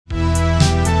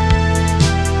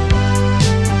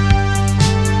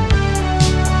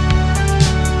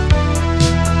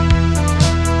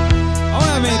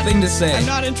say. I'm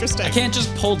not interested. I can't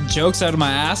just pull jokes out of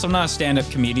my ass. I'm not a stand-up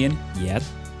comedian yet.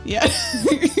 Yeah.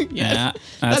 Yeah,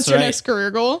 That's your next career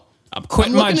goal? I'm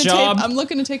quitting my job. I'm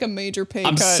looking to take a major pay cut.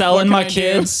 I'm selling my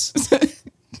kids.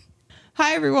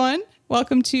 Hi, everyone.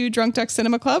 Welcome to Drunk Duck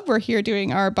Cinema Club. We're here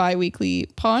doing our bi-weekly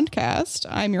podcast.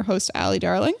 I'm your host, Allie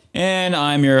Darling. And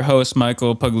I'm your host,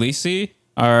 Michael Puglisi.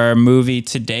 Our movie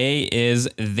today is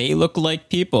They Look Like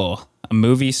People, a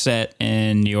movie set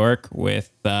in New York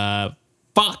with,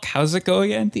 how's it go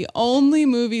again? The only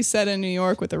movie set in New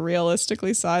York with a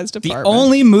realistically sized apartment. The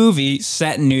only movie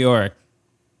set in New York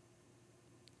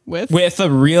with a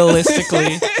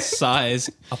realistically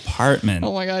sized apartment.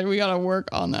 Oh my God, we got to work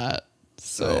on that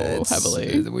so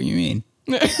heavily. What do you mean?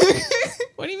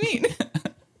 What do you mean?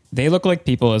 They Look Like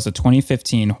People is a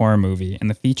 2015 horror movie and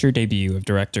the feature debut of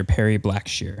director Perry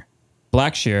Blackshear.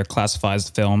 Blackshear classifies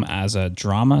the film as a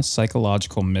drama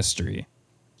psychological mystery.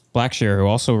 Blackshear, who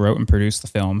also wrote and produced the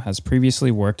film, has previously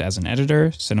worked as an editor,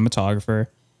 cinematographer,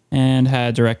 and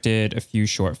had directed a few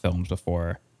short films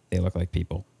before They Look Like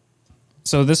People.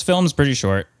 So this film is pretty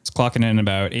short. It's clocking in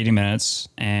about 80 minutes,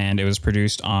 and it was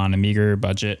produced on a meager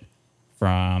budget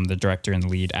from the director and the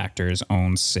lead actor's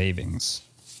own savings.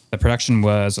 The production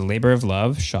was a labor of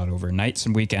love, shot over nights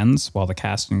and weekends while the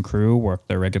cast and crew worked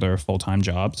their regular full-time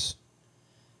jobs.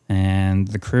 And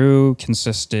the crew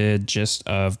consisted just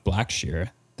of Blackshear.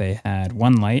 They had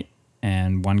one light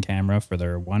and one camera for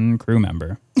their one crew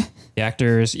member. The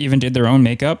actors even did their own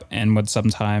makeup and would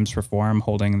sometimes perform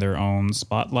holding their own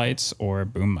spotlights or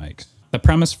boom mics. The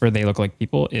premise for They Look Like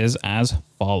People is as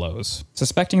follows.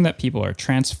 Suspecting that people are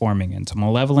transforming into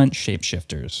malevolent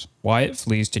shapeshifters, Wyatt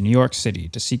flees to New York City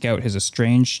to seek out his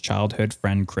estranged childhood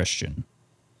friend Christian.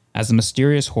 As the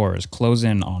mysterious horrors close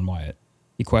in on Wyatt,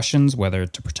 he questions whether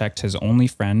to protect his only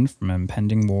friend from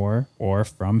impending war or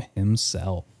from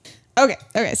himself. Okay.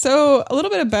 So a little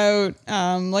bit about,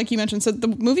 like you mentioned, so the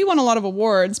movie won a lot of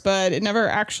awards, but it never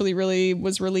actually really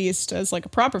was released as like a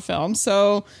proper film.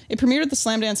 So it premiered at the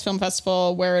Slamdance Film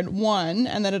Festival where it won,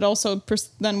 and then it also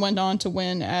then went on to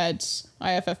win at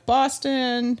IFF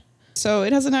Boston. So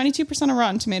it has a 92% of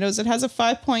Rotten Tomatoes. It has a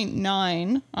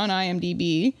 5.9 on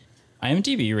IMDb.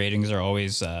 IMDb ratings are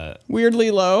always weirdly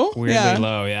low. Low,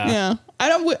 yeah. Yeah.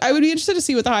 I would be interested to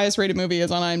see what the highest rated movie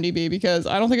is on IMDb because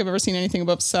I don't think I've ever seen anything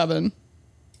above 7.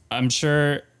 I'm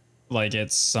sure like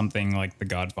it's something like The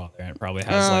Godfather and it probably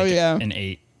has an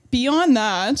 8. Beyond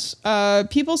that,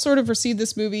 people sort of received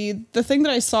this movie. The thing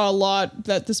that I saw a lot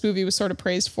that this movie was sort of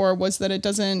praised for was that it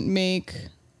doesn't make...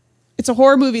 It's a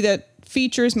horror movie that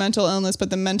features mental illness, but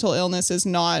the mental illness is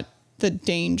not the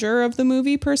danger of the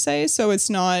movie per se. So it's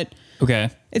not... Okay.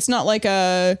 It's not like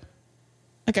a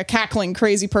cackling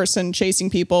crazy person chasing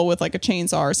people with like a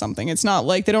chainsaw or something. It's not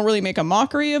like they don't really make a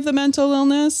mockery of the mental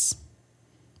illness,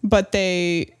 but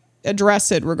they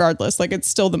address it regardless. Like it's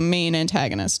still the main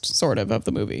antagonist sort of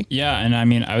the movie. Yeah. And I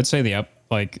mean, I would say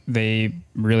they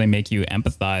really make you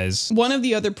empathize. One of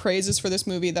the other praises for this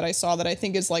movie that I saw that I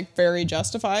think is like very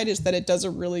justified is that it does a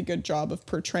really good job of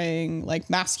portraying like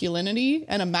masculinity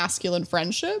and a masculine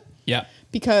friendship. Yeah.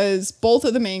 Because both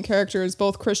of the main characters,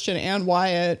 both Christian and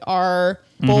Wyatt, are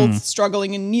both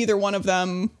struggling, and neither one of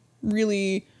them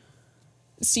really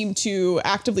seem to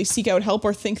actively seek out help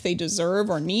or think they deserve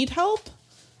or need help.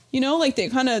 You know, like they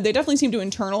definitely seem to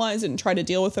internalize it and try to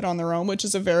deal with it on their own, which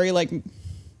is a very like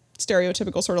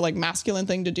stereotypical sort of like masculine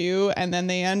thing to do. And then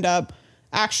they end up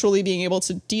actually being able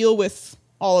to deal with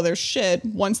all of their shit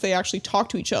once they actually talk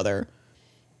to each other.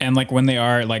 And like when they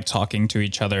are like talking to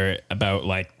each other about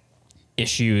like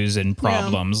issues and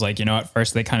problems, like, you know, at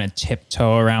first they kind of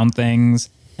tiptoe around things,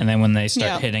 and then when they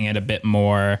start hitting it a bit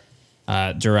more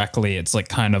directly, it's like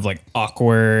kind of like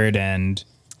awkward and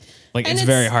like it's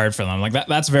very hard for them. Like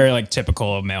that's very like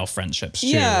typical of male friendships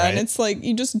too, right? And it's like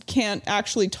you just can't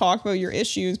actually talk about your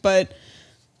issues. But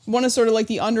one of sort of like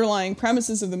the underlying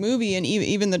premises of the movie, and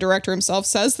even the director himself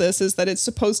says this, is that it's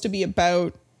supposed to be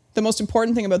about the most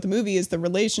important thing about the movie is the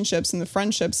relationships and the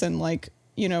friendships and like,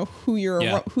 you know, who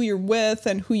you're with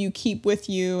and who you keep with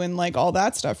you and like all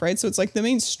that stuff, right? So it's like the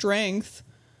main strength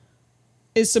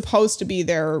is supposed to be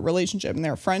their relationship and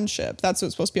their friendship. That's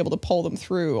what's supposed to be able to pull them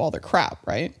through all their crap,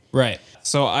 right? Right.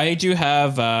 So I do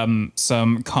have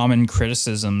some common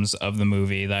criticisms of the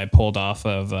movie that I pulled off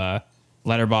of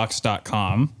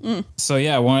letterboxd.com. So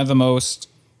yeah, one of the most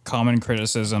common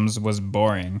criticisms was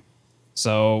boring.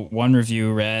 So one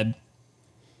review read,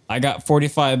 I got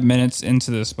 45 minutes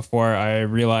into this before I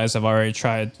realized I've already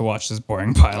tried to watch this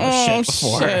boring pile of shit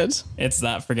before. Shit. It's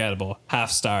that forgettable.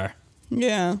 Half star.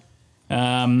 Yeah.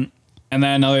 And then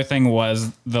another thing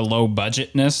was the low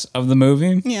budgetness of the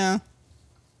movie. Yeah.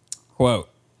 Quote,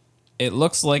 It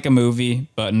looks like a movie,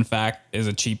 but in fact is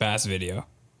a cheap ass video.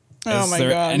 Oh Is my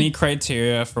there God. any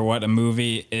criteria for what a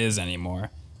movie is anymore?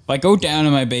 If I go down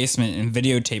in my basement and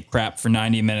videotape crap for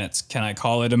 90 minutes, can I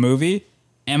call it a movie?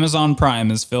 Amazon Prime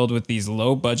is filled with these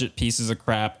low budget pieces of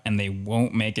crap, and they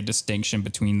won't make a distinction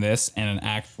between this and an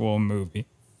actual movie.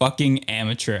 Fucking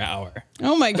amateur hour.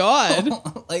 Oh my God.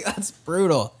 Like, that's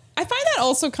brutal. I find that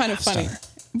also kind of funny.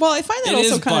 Well, I find that It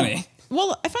also is kind funny. of.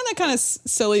 Well, I find that kind of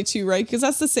silly too, right? Because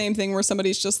that's the same thing where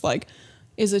somebody's just like,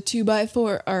 is a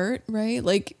 2x4 art, right?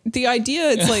 Like the idea,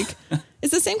 it's like,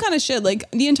 it's the same kind of shit. Like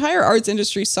the entire arts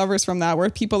industry suffers from that, where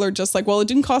people are just like, well, it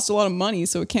didn't cost a lot of money,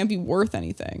 so it can't be worth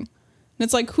anything. And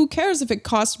it's like, who cares if it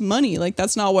costs money? Like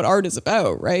that's not what art is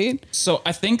about, right? So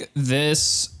I think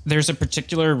there's a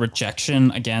particular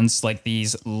rejection against like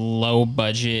these low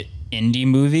budget indie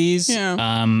movies.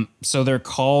 Yeah. So they're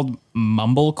called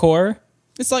mumblecore.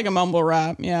 It's like a mumble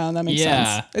rap. Yeah, that makes Yeah.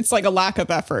 sense. It's like a lack of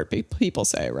effort, people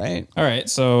say, right? All right,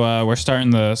 so we're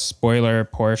starting the spoiler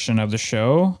portion of the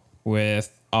show with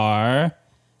our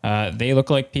They Look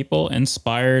Like People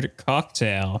inspired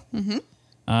cocktail.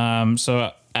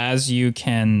 So as you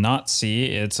cannot see,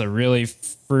 it's a really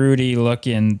fruity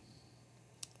looking,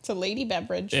 It's a lady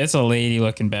beverage. it's a lady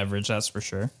looking beverage, that's for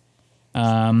sure.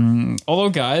 Although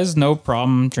guys, no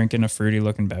problem drinking a fruity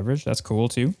looking beverage. That's cool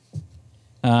too.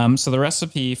 So the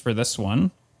recipe for this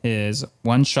one is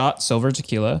 1 shot silver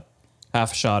tequila,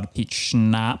 half a shot of peach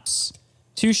schnapps,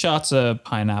 2 shots of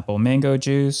pineapple mango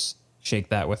juice, shake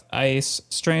that with ice,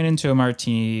 strain into a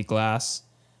martini glass,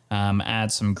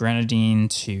 add some grenadine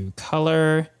to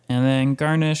color, and then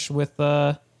garnish with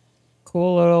a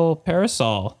cool little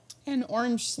parasol An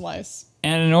orange slice.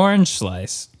 and an orange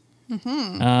slice.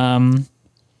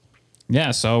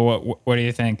 Yeah, so what do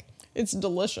you think? It's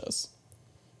delicious.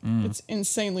 It's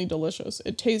insanely delicious.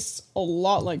 It tastes a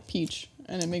lot like peach,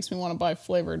 and it makes me want to buy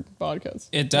flavored vodkas.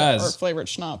 It does. Or flavored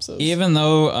schnapps. Even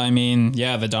though, I mean,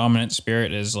 yeah, the dominant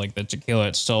spirit is like the tequila,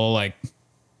 it's still like,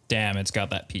 damn, it's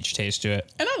got that peach taste to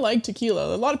it. And I like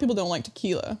tequila. A lot of people don't like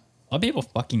tequila. A lot of people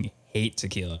fucking hate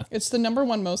tequila. It's the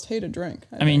 #1 most hated drink.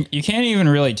 I mean, you can't even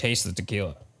really taste the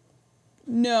tequila.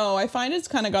 No, I find it's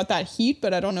kind of got that heat,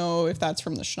 but I don't know if that's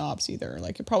from the schnapps either.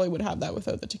 Like, it probably would have that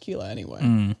without the tequila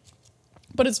anyway.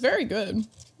 But it's very good.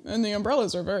 And the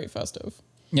umbrellas are very festive.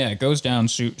 Yeah, it goes down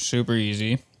super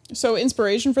easy. So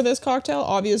inspiration for this cocktail,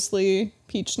 obviously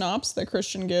peach schnapps that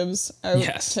Christian gives out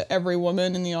Yes. to every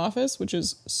woman in the office, which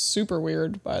is super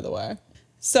weird, by the way.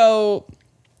 So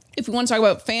if we want to talk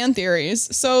about fan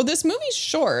theories, so this movie's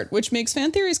short, which makes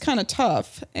fan theories kind of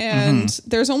tough. And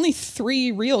there's only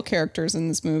 3 real characters in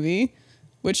this movie,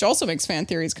 which also makes fan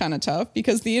theories kind of tough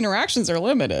because the interactions are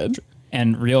limited.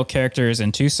 And real characters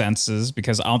in 2 senses,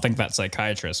 because I don't think that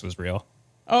psychiatrist was real.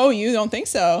 Oh, you don't think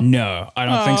so? No, I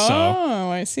don't think so. Oh,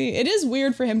 I see. It is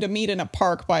weird for him to meet in a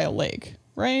park by a lake,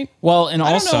 right? Well, and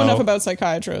I also, don't know enough about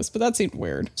psychiatrists, but that seemed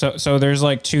weird. so there's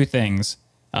like 2 things.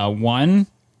 One,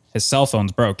 his cell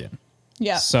phone's broken.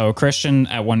 Yeah. So Christian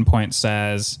at one point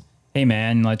says, hey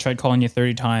man, I tried calling you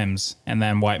 30 times. And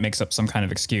then Wyatt makes up some kind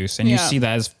of excuse. And you Yeah. see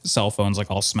that his cell phone's like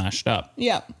all smashed up.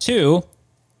 Yeah. 2,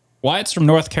 Wyatt's from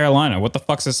North Carolina. What the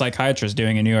fuck's a psychiatrist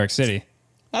doing in New York City?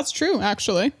 That's true,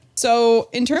 actually. So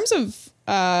in terms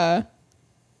of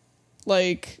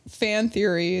like fan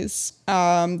theories,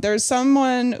 there's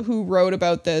someone who wrote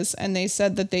about this and they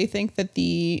said that they think that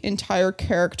the entire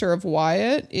character of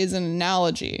Wyatt is an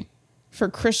analogy for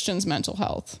Christian's mental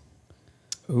health.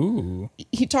 Ooh.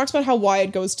 He talks about how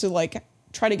Wyatt goes to like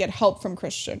try to get help from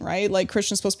Christian, right? Like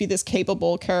Christian's supposed to be this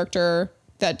capable character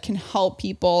that can help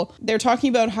people. They're talking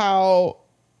about how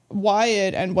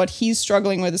Wyatt and what he's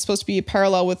struggling with is supposed to be a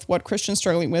parallel with what Christian's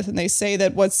struggling with. And they say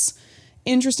that what's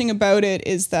interesting about it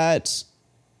is that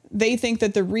they think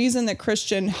that the reason that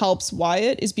Christian helps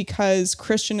Wyatt is because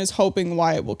Christian is hoping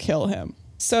Wyatt will kill him.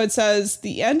 So it says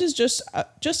the end is just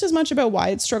as much about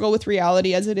Wyatt's struggle with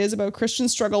reality as it is about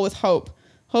Christian's struggle with hope.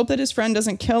 Hope that his friend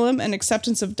doesn't kill him and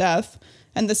acceptance of death.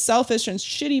 And the selfish and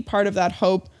shitty part of that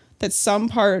hope that some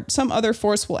other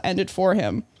force will end it for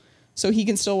him. So he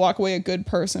can still walk away a good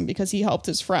person because he helped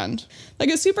his friend. Like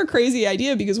a super crazy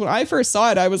idea because when I first saw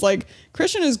it, I was like,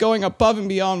 Christian is going above and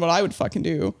beyond what I would fucking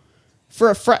do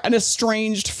for an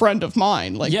estranged friend of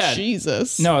mine. Like, Yeah.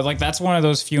 Jesus. No, like that's one of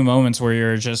those few moments where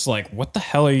you're just like, what the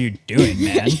hell are you doing,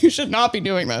 man? You should not be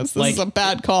doing this. This Like, is a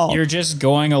bad call. You're just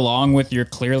going along with your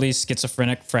clearly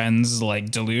schizophrenic friends'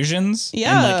 like delusions.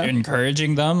 Yeah. And like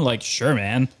encouraging them. Like, sure,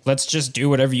 man, let's just do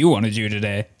whatever you want to do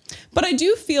today. But I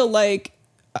do feel like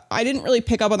I didn't really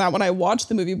pick up on that when I watched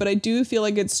the movie, but I do feel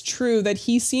like it's true that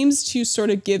he seems to sort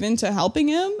of give in to helping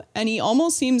him. And he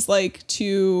almost seems like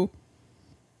to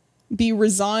be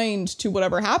resigned to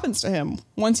whatever happens to him.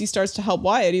 Once he starts to help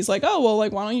Wyatt, he's like, oh, well,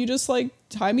 like, why don't you just like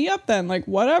tie me up then? Like,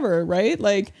 whatever, right?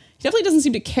 Like, he definitely doesn't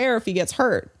seem to care if he gets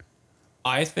hurt.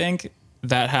 I think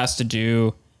that has to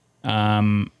do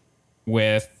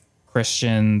with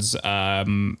Christian's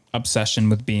obsession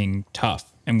with being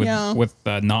tough and with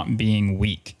not being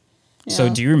weak. Yeah. So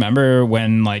do you remember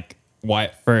when like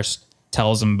Wyatt first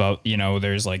tells him about, you know,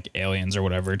 there's like aliens or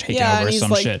whatever taking over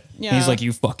some like, shit. Yeah. He's like,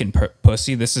 you fucking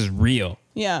pussy, this is real.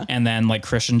 Yeah. And then like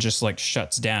Christian just like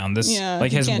shuts down. This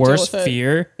like his can't worst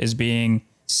fear is being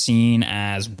seen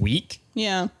as weak.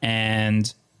 Yeah.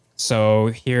 And so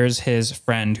here's his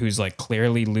friend who's like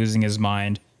clearly losing his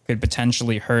mind, could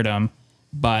potentially hurt him,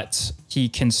 but he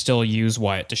can still use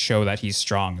Wyatt to show that he's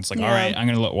strong. It's like, all right, I'm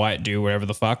going to let Wyatt do whatever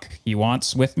the fuck he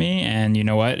wants with me. And you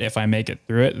know what? If I make it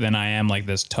through it, then I am like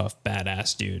this tough,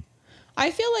 badass dude.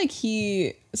 I feel like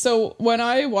so when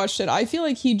I watched it, I feel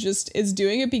like he just is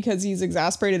doing it because he's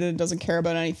exasperated and doesn't care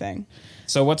about anything.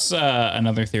 So what's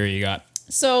another theory you got?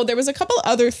 So there was a couple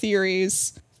other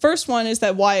theories. First one is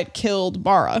that Wyatt killed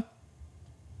Mara.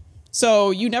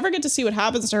 So you never get to see what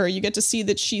happens to her. You get to see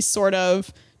that she sort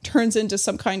of turns into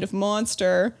some kind of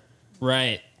monster.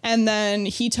 Right. And then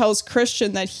he tells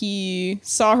Christian that he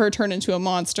saw her turn into a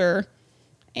monster.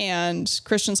 And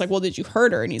Christian's like, well, did you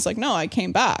hurt her? And he's like, no, I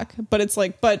came back. But it's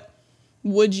like, but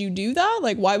would you do that?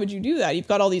 Like, why would you do that? You've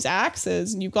got all these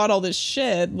axes and you've got all this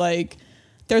shit. Like,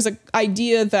 there's an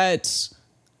idea that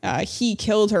he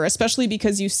killed her, especially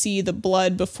because you see the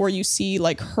blood before you see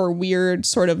like her weird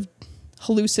sort of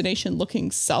hallucination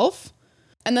looking self.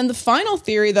 And then the final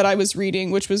theory that I was reading,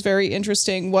 which was very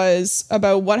interesting, was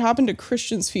about what happened to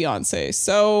Christian's fiance.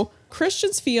 So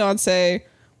Christian's fiance,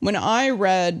 when I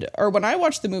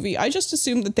watched the movie, I just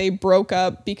assumed that they broke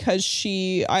up because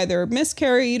she either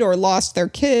miscarried or lost their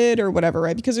kid or whatever,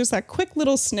 right? Because there's that quick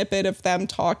little snippet of them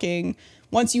talking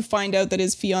once you find out that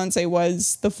his fiance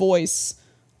was the voice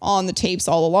on the tapes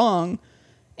all along.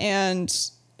 And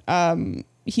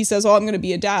he says, oh, I'm going to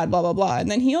be a dad, blah, blah, blah. And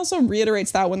then he also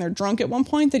reiterates that when they're drunk at one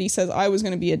point, that he says, I was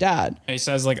going to be a dad. He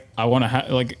says, like, I want to have,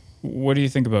 like, what do you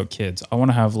think about kids? I want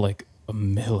to have, like,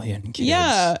 1 million kids.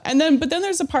 Yeah. But then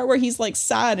there's a part where he's, like,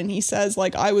 sad and he says,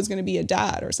 like, I was going to be a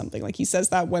dad or something. Like, he says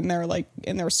that when they're, like,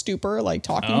 in their stupor, like,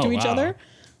 talking to each other,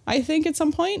 I think, at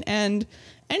some point. And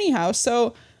anyhow,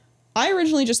 so I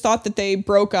originally just thought that they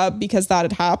broke up because that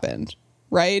had happened.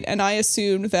 Right. And I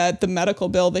assumed that the medical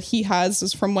bill that he has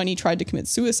is from when he tried to commit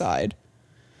suicide.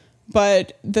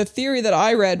 But the theory that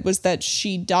I read was that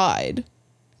she died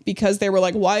because they were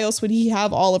like, why else would he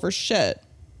have all of her shit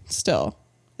still?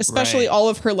 Especially all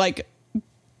of her like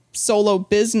solo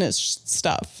business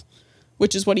stuff,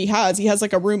 which is what he has. He has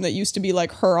like a room that used to be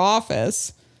like her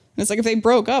office. And it's like if they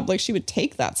broke up, like she would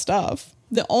take that stuff.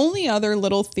 The only other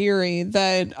little theory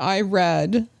that I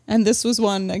read, and this was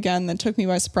one, again, that took me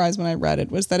by surprise when I read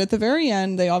it, was that at the very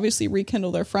end, they obviously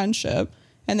rekindle their friendship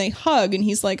and they hug. And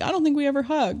he's like, I don't think we ever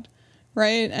hugged,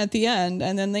 right? At the end.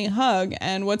 And then they hug.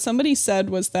 And what somebody said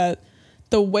was that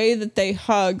the way that they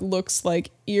hug looks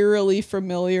like eerily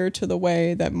familiar to the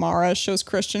way that Mara shows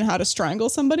Christian how to strangle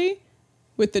somebody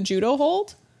with the judo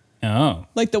hold. Oh.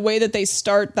 Like the way that they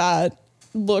start that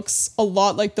looks a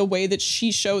lot like the way that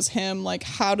she shows him like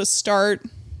how to start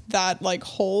that like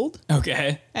hold.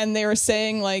 Okay. And they were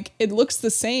saying like it looks the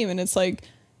same, and it's like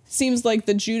seems like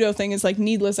the judo thing is like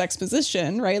needless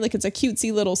exposition, right? Like it's a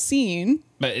cutesy little scene.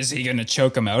 But is he gonna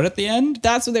choke him out at the end?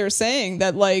 That's what they were saying,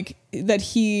 that like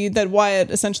that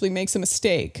Wyatt essentially makes a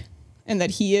mistake and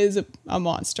that he is a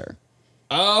monster.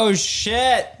 Oh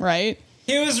shit. Right?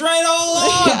 He was right all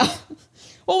along. Yeah.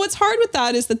 Well, what's hard with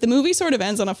that is that the movie sort of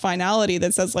ends on a finality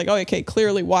that says like, oh, okay,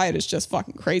 clearly Wyatt is just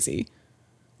fucking crazy.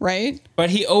 Right? But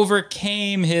he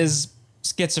overcame his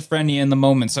schizophrenia in the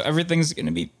moment, so everything's going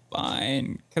to be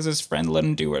fine because his friend let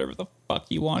him do whatever the fuck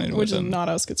he wanted with him. Which is not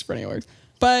how schizophrenia works.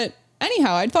 But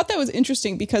anyhow, I thought that was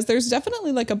interesting because there's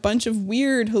definitely like a bunch of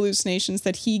weird hallucinations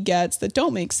that he gets that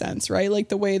don't make sense, right? Like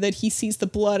the way that he sees the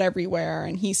blood everywhere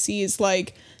and he sees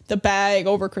like the bag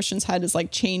over Christian's head is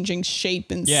like changing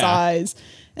shape and size.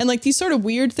 And like these sort of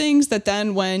weird things that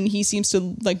then when he seems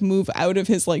to like move out of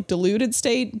his like deluded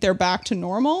state, they're back to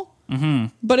normal. Mm-hmm.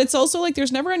 But it's also like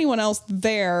there's never anyone else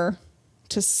there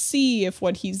to see if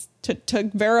what he's to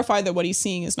verify that what he's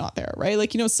seeing is not there, right?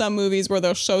 Like, you know, some movies where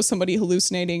they'll show somebody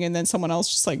hallucinating and then someone else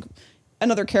just like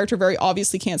another character very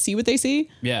obviously can't see what they see.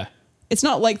 Yeah. It's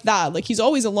not like that. Like he's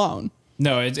always alone.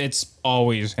 No, it's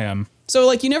always him. So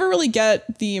like you never really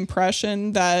get the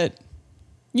impression that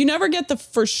you never get the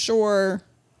for sure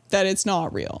that it's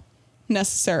not real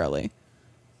necessarily.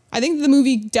 I think the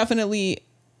movie definitely,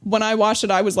 when I watched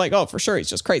it, I was like, oh, for sure, he's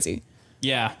just crazy.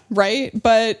 Yeah. right?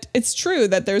 But it's true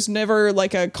that there's never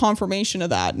like a confirmation of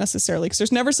that necessarily, because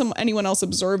there's never anyone else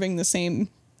observing the same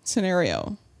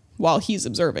scenario while he's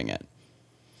observing it.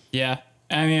 Yeah.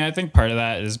 I mean, I think part of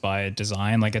that is by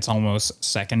design. Like, it's almost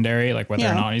secondary, like whether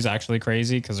or not he's actually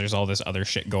crazy, because there's all this other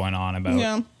shit going on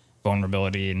about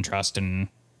vulnerability and trust and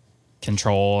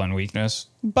control and weakness.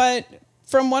 But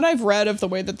from what I've read of the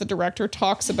way that the director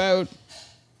talks about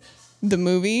the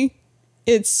movie,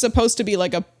 it's supposed to be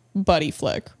like a buddy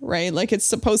flick, right? Like, it's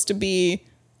supposed to be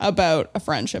about a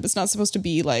friendship. It's not supposed to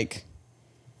be like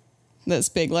this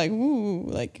big, like, ooh,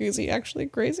 like, is he actually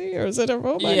crazy, or is it a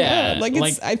robot? Yeah, Like,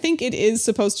 it's, I think it is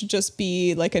supposed to just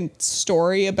be like a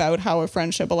story about how a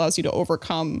friendship allows you to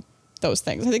overcome those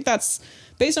things. I think that's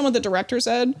based on what the director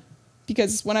said,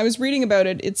 because when I was reading about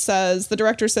it, it says, the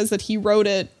director says that he wrote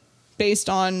it based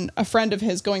on a friend of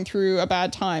his going through a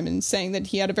bad time, and saying that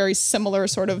he had a very similar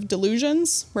sort of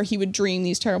delusions where he would dream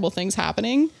these terrible things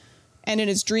happening, and in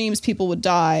his dreams people would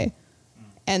die.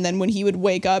 And then when he would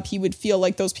wake up, he would feel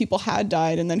like those people had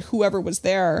died, and then whoever was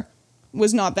there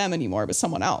was not them anymore, but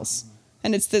someone else.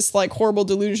 And it's this like horrible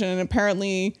delusion. And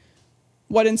apparently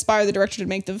what inspired the director to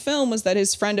make the film was that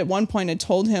his friend at one point had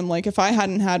told him, like, if I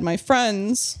hadn't had my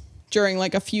friends during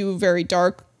like a few very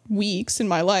dark weeks in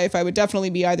my life, I would definitely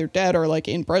be either dead or like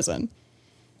in prison.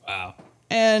 Wow.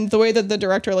 And the way that the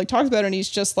director like talks about it, and he's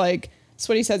just like, that's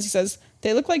what he says. He says,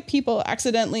 they look like people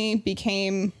accidentally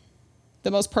became the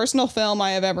most personal film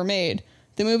I have ever made.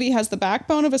 The movie has the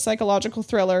backbone of a psychological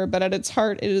thriller, but at its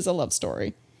heart, it is a love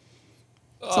story.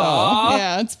 So,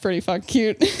 yeah, it's pretty fucking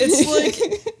cute. It's like,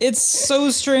 it's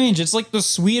so strange. It's like the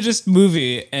sweetest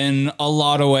movie in a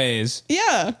lot of ways.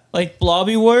 Yeah. Like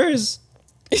Blobby Wars.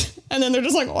 And then they're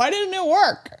just like, why didn't it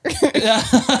work?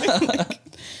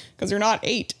 Because you're not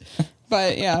 8.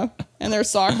 But yeah. And there's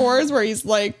Sock Wars where he's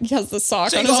like, he has the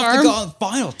sock on his arm.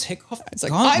 Final, take off. It's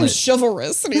like, I'm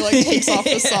chivalrous. And he like takes off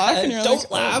the sock. And you're don't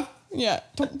like, laugh. Oh. Yeah,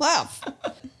 don't laugh.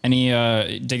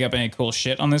 Any, dig up any cool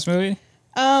shit on this movie?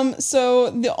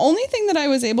 So the only thing that I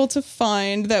was able to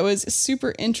find that was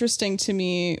super interesting to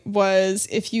me was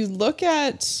if you look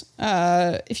at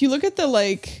the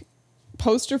like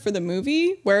poster for the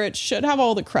movie, where it should have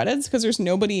all the credits, because there's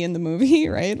nobody in the movie,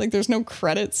 right? Like there's no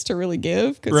credits to really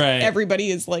give, because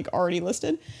everybody is like already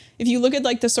listed. If you look at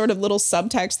like the sort of little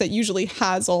subtext that usually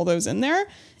has all those in there,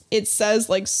 it says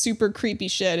like super creepy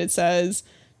shit. It says,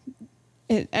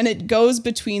 and it goes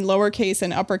between lowercase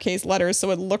and uppercase letters,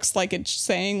 so it looks like it's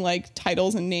saying like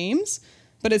titles and names.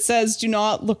 But it says, do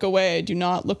not look away. Do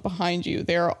not look behind you.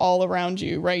 They are all around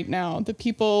you right now. The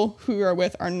people who you are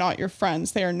with are not your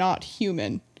friends. They are not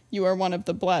human. You are one of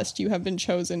the blessed. You have been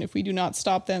chosen. If we do not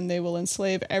stop them, they will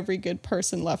enslave every good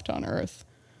person left on earth.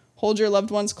 Hold your loved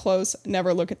ones close.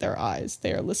 Never look at their eyes.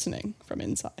 They are listening from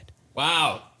inside.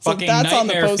 Wow. So fucking that's on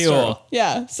the nightmare poster. fuel.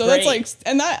 Yeah. So Great. that's like,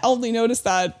 and that I only noticed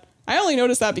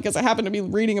that because I happened to be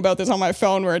reading about this on my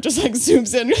phone, where it just like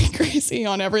zooms in crazy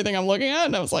on everything I'm looking at.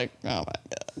 And I was like, oh my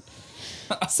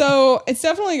God. So it's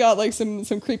definitely got like some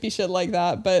creepy shit like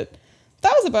that. But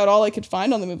that was about all I could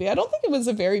find on the movie. I don't think it was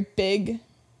a very big,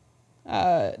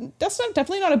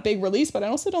 definitely not a big release, but I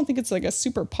also don't think it's like a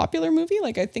super popular movie.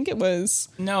 Like I think it was.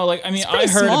 No, like, I mean, I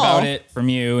heard about it from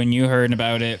you, and you heard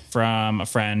about it from a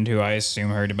friend who I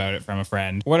assume heard about it from a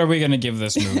friend. What are we going to give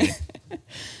this movie?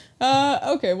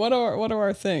 Okay, what are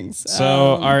our things?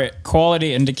 So our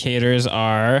quality indicators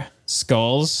are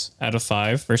skulls out of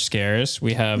 5 for scares.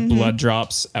 We have blood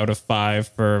drops out of 5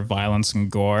 for violence and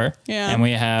gore. Yeah. And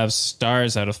we have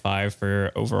stars out of 5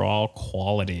 for overall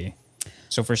quality.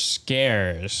 So for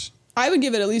scares, I would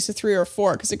give it at least a 3 or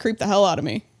 4 because it creeped the hell out of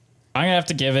me. I'm gonna have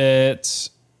to give it.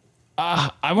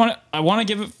 I want to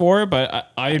give it 4,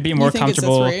 but I'd be more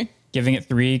comfortable giving it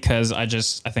 3 because I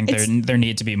think there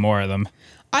need to be more of them.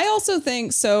 I also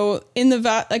think so.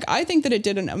 I think that it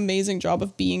did an amazing job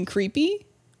of being creepy,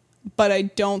 but I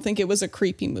don't think it was a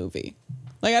creepy movie.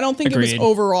 Like I don't think Agreed. it was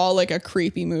overall like a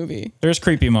creepy movie. There's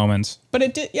creepy moments, but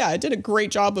it did a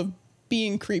great job of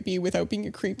being creepy without being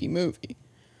a creepy movie.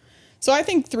 So I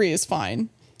think 3 is fine.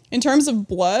 In terms of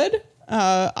blood,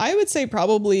 I would say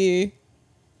probably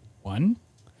 1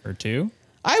 or 2.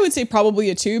 I would say probably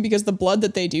a 2 because the blood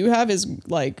that they do have is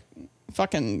like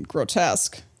fucking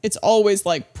grotesque. It's always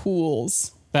like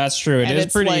pools. That's true. It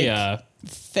is pretty like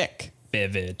thick,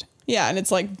 vivid. Yeah, and it's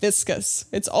like viscous.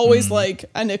 It's always like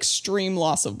an extreme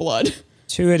loss of blood.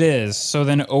 2 it is. So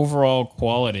then overall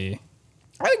quality,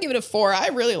 I would give it a 4. I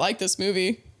really like this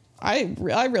movie. I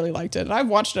really liked it. And I've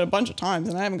watched it a bunch of times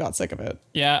and I haven't got sick of it.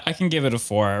 Yeah, I can give it a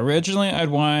 4. Originally, I'd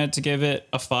wanted to give it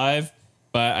a 5,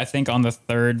 but I think on the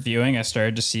third viewing, I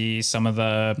started to see some of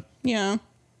the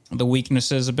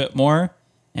weaknesses a bit more.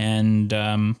 And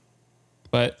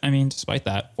but I mean, despite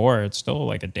that, 4, it's still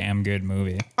like a damn good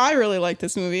movie. I really like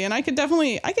this movie, and I could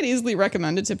easily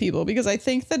recommend it to people because I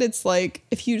think that it's like,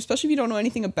 especially if you don't know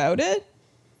anything about it,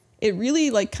 it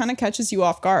really like kind of catches you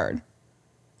off guard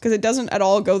because it doesn't at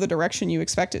all go the direction you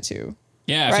expect it to.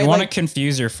 Yeah, if right? you want Like, to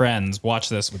confuse your friends, watch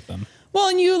this with them. well,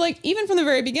 and you like even from the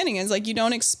very beginning, it's like you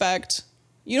don't expect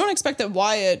that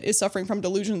Wyatt is suffering from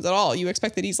delusions at all. You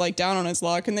expect that he's like down on his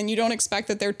luck, and then you don't expect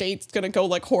that their date's gonna go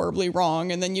like horribly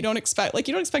wrong, and then you don't expect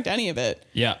any of it.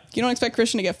 Yeah. You don't expect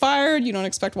Christian to get fired. You don't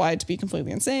expect Wyatt to be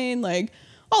completely insane. Like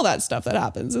all that stuff that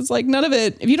happens. It's like none of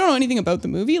it. If you don't know anything about the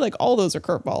movie, like all those are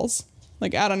curveballs,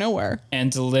 like out of nowhere. And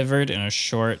delivered in a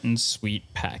short and sweet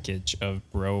package of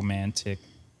romantic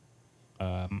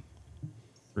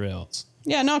thrills.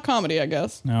 Yeah, not comedy, I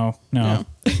guess. No. Yeah.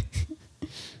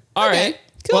 All Okay, right.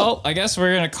 cool. Well, I guess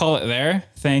we're going to call it there.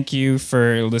 Thank you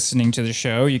for listening to the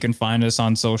show. You can find us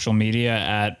on social media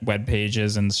at web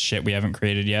pages and shit we haven't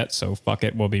created yet. So fuck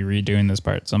it. We'll be redoing this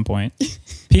part at some point.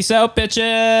 Peace out,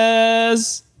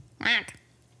 bitches.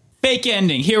 Fake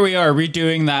ending. Here we are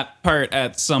redoing that part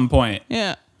at some point.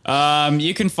 Yeah.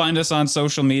 You can find us on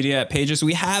social media at pages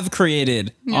we have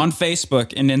created on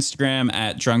Facebook and Instagram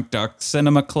at Drunk Duck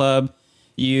Cinema Club.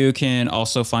 You can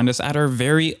also find us at our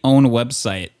very own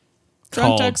website.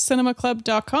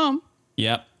 DrunkDuckCinemaClub.com.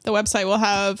 Yep. The website will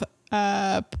have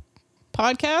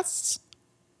podcasts,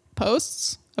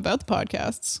 posts about the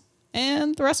podcasts,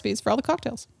 and the recipes for all the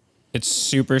cocktails. It's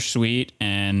super sweet,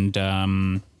 and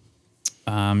yeah,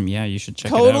 you should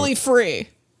check it out. Totally free.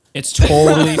 It's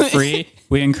totally free.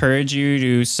 We encourage you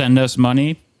to send us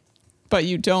money. But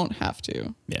you don't have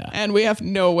to. Yeah. And we have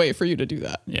no way for you to do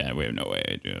that. Yeah, we have no way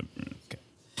to do it. Okay.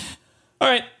 All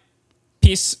right.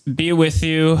 Peace be with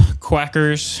you,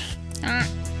 quackers.